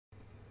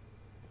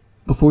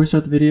before we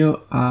start the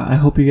video, I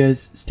hope you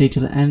guys stay to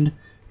the end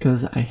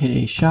because I hit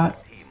a shot,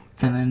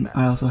 and then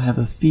I also have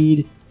a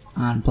feed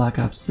on Black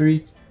Ops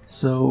 3,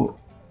 so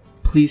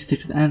please stick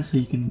to the end so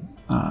you can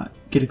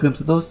get a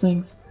glimpse of those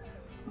things.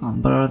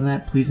 But other than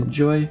that, please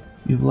enjoy,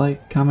 leave a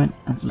like, comment,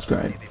 and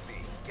subscribe.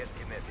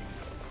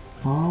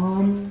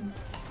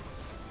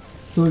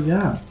 So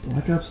yeah,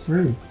 Black Ops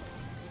 3.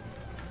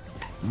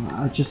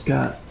 I just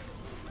got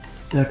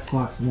the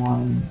Xbox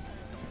One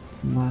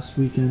last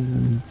weekend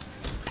and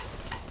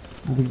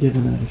I've been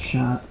giving it a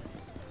shot.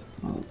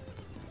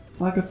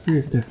 Black Ops 3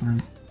 is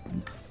different.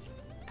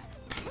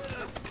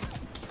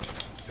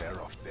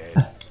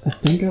 I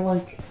think I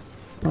like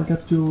Black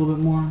Ops 2 a little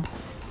bit more.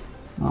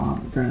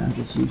 Granted, I'm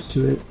just used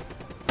to it.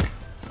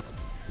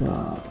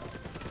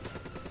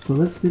 So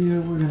this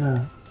video we're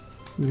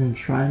gonna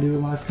try and do a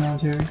live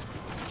commentary,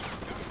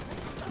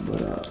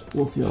 but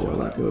we'll see how well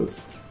that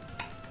goes.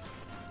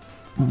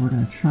 And we're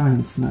gonna try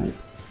and snipe.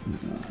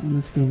 In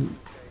this game,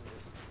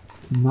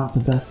 I'm not the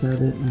best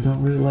at it. I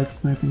don't really like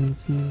sniping in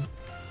this game.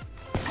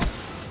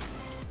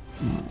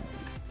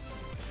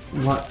 It's a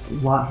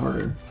lot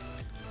harder.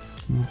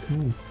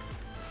 Okay.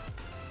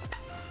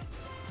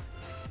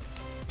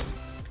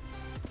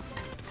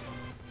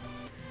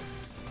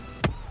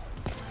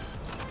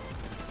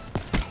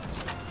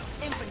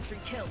 Infantry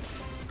kill.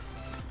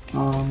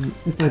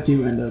 If I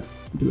do end up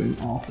doing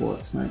awful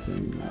at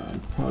sniping,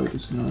 I'm probably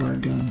just gonna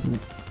ride gun, but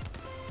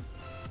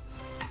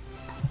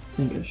I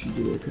think I should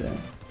do okay.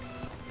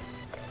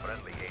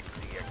 Friendly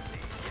HCXD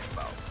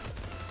inbound.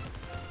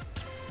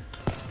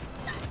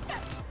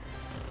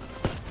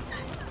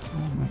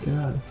 Oh my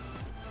god.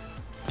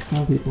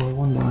 Some people are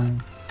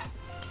one-buying.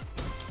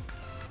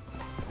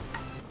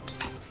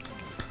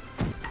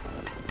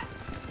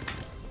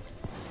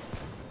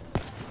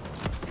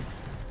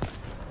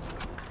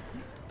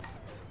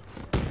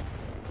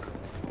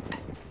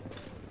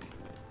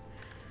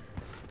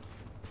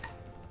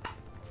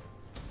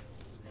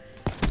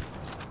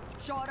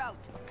 Shot out.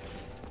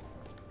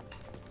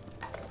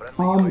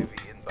 Friendly UAV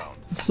inbound.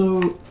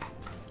 So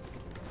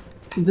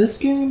this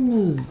game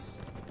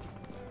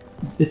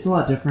it's a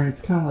lot different.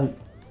 It's kind of like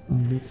a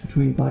mix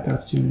between Black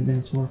Ops 2 and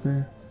Advanced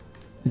Warfare.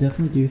 I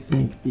definitely do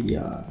think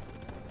the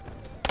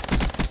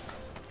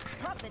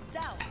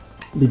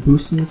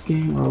boosts in this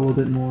game are a little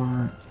bit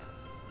more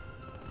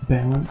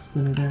balanced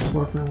than Advanced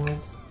Warfare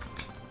was,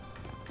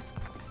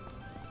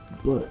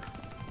 but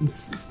I'm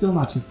still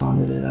not too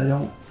fond of it. I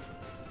don't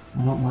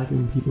like it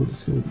when people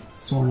just go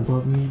soaring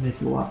above me. It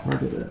makes it a lot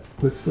harder to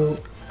quickscope.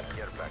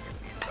 Care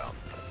package inbound.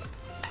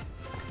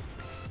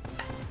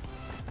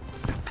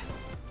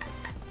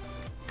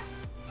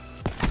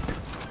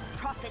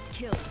 Prophet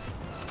killed.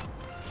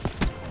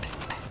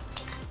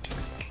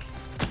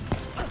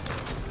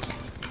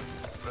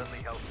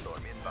 Friendly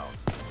Hellstorm inbound.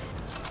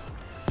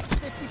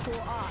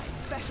 54I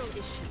special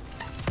issue.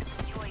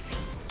 UAV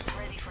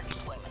ready for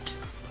deployment.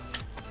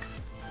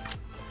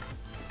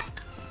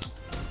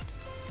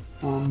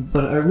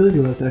 But I really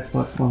do like the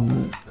Xbox One. The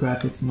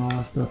graphics and all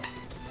that stuff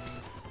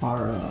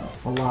are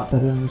a lot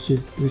better than the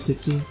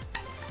 360.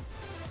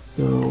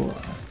 So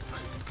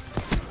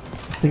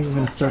I think I'm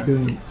gonna start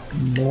doing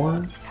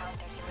more.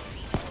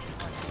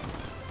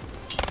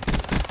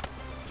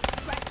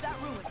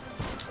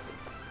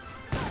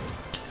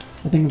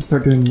 I think I'm gonna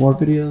start doing more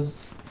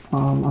videos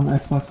on the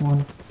Xbox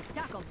One.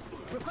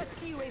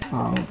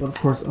 But of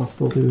course, I'll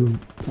still do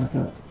Black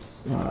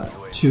Ops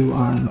 2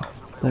 on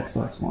the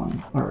Xbox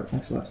One, or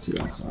Xbox 2,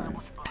 I'm sorry.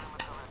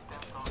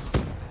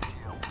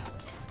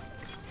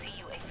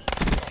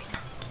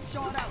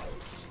 Shot out.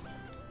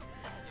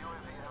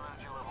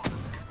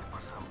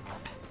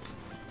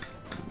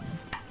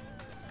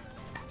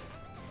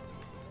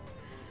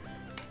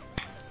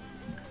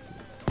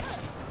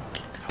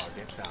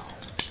 Target down.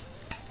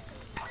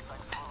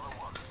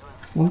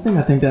 One thing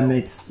I think that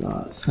makes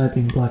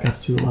sniping Black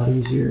Ops 2 a lot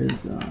easier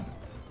is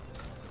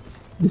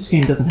this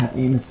game doesn't have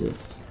aim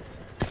assist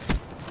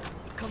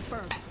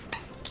Confirmed.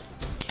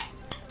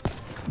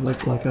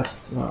 like Black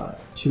Ops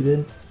 2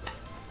 did.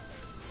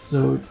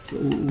 So it's a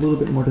little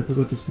bit more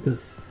difficult just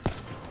because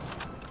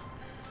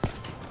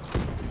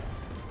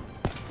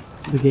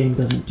the game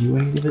doesn't do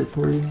any of it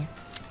for you.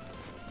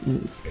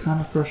 And it's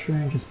kind of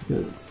frustrating just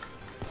because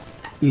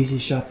easy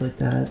shots like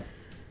that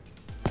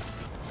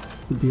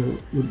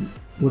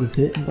would have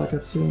hit in Black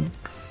Ops 2.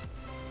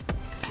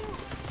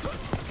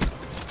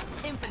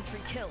 Infantry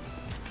kill.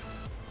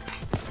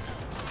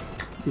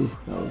 Ooh,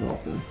 that was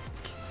awful.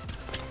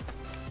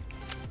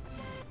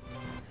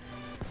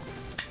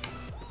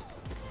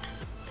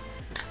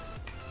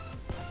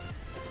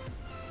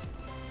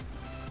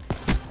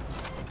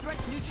 Threat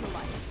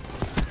neutralized.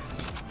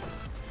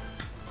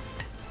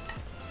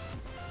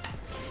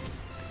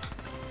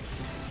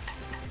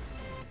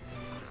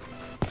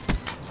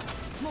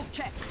 Smoke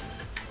check.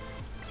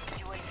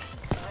 UAV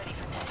ready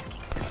for tasking.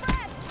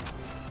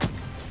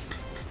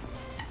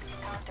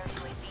 Counter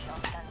UAV on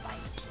standby.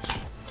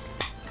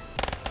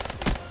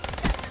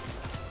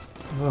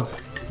 Oh,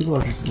 people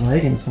are just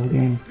lagging this whole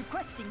game.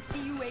 Requesting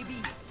CUAV.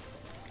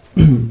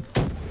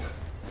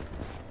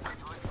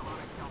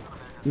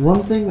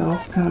 one thing that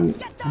also kind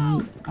of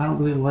I don't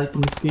really like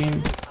in this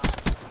game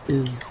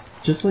is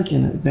just like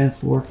in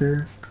Advanced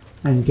Warfare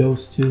and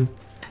Ghost 2,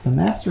 the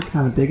maps are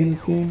kind of big in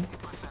this game,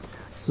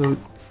 so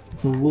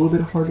it's a little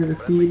bit harder to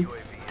feed,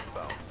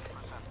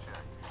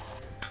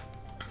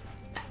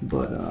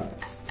 but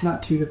it's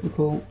not too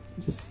difficult.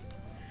 Just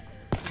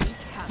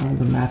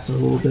the maps are a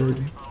little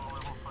big.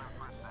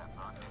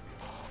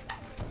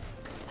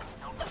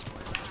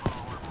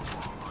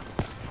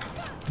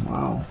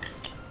 Wow.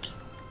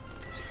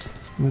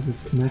 What is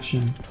this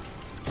connection?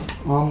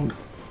 Hold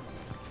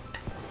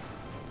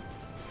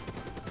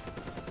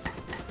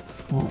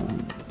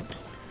on.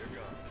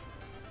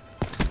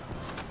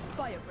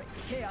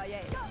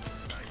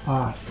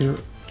 Ah, they're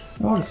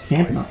all just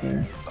camping up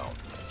there.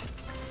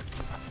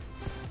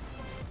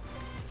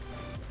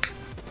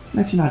 I'm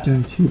actually not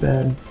doing too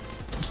bad.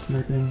 Just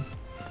sniping.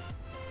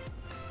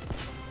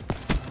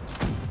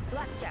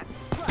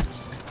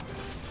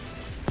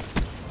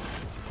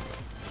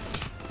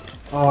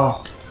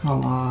 Oh,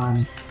 come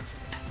on.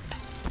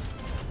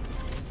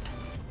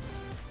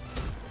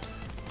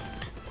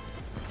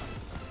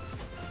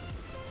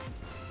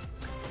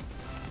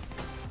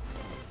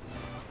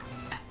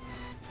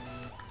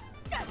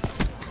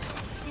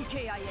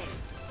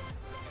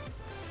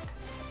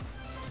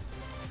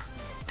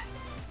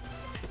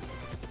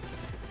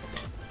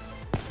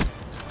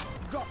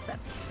 Drop them.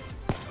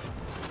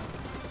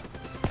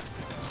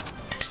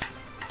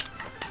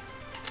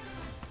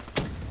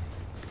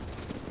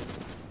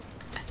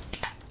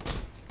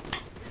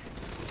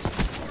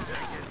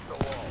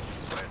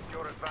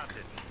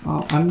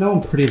 I know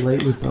I'm pretty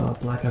late with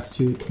Black Ops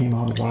 2. It came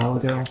out a while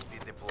ago.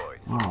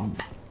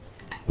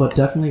 But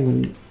definitely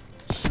when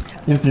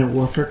Infinite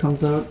Warfare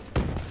comes out,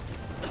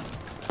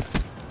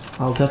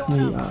 I'll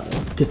definitely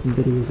get some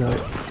videos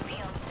out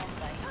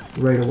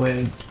right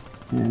away,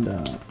 and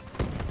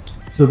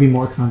there'll be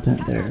more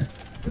content there.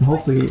 And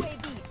hopefully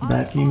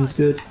that game is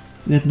good,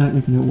 and if not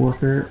Infinite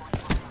Warfare,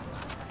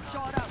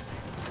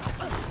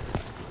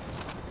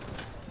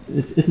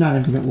 if not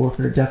Infinite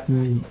Warfare,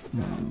 definitely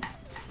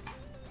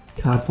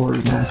COD 4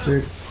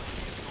 Remastered.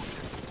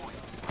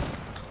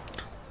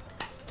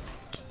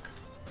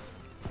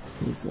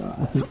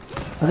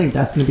 I think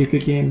that's gonna be a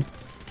good game,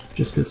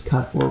 just because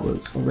COD 4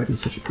 was already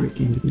such a great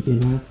game to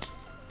begin with.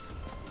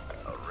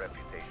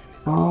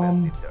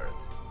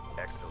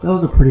 That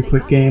was a pretty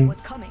quick game,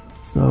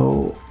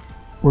 so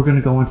we're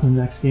gonna go on to the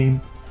next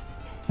game,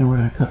 and we're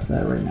gonna cut to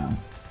that right now.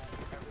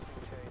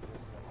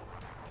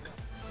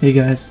 Hey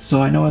guys,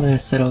 so I know that I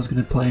said I was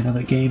gonna play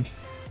another game,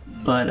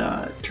 but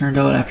turned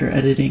out after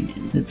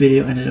editing, the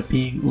video ended up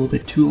being a little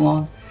bit too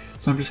long,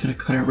 so I'm just gonna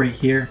cut it right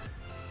here.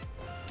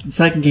 The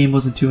second game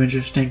wasn't too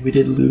interesting. We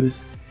did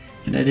lose,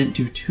 and I didn't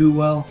do too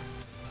well,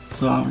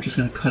 so I'm just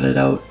gonna cut it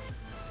out.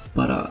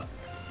 But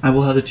I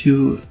will have the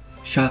 2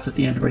 shots at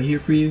the end right here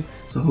for you,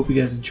 so I hope you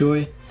guys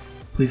enjoy.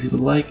 Please leave a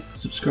like,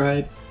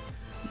 subscribe,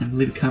 and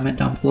leave a comment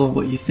down below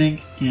what you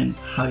think and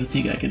how you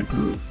think I can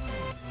improve.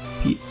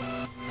 Peace.